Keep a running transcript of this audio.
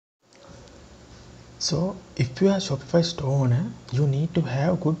So if you are a Shopify store owner, you need to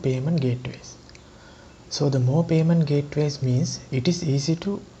have good payment gateways. So the more payment gateways means it is easy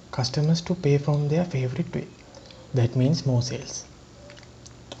to customers to pay from their favorite way. That means more sales.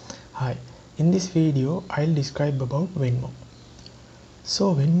 Hi, in this video I'll describe about Venmo.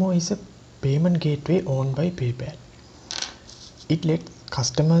 So Venmo is a payment gateway owned by PayPal. It lets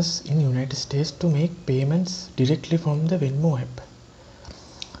customers in United States to make payments directly from the Venmo app.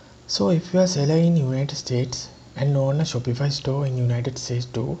 So if you are a seller in United States and own a Shopify store in United States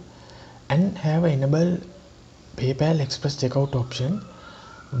too, and have enabled PayPal Express checkout option,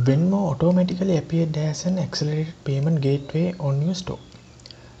 Venmo automatically appeared as an accelerated payment gateway on your store.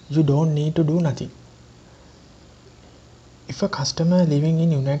 You don't need to do nothing. If a customer living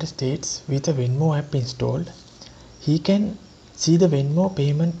in United States with a Venmo app installed, he can see the Venmo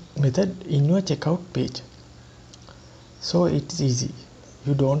payment method in your checkout page. So it's easy.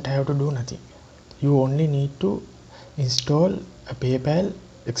 You don't have to do nothing. You only need to install a PayPal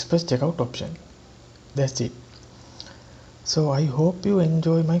Express checkout option. That's it. So I hope you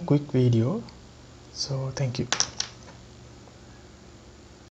enjoy my quick video. So thank you.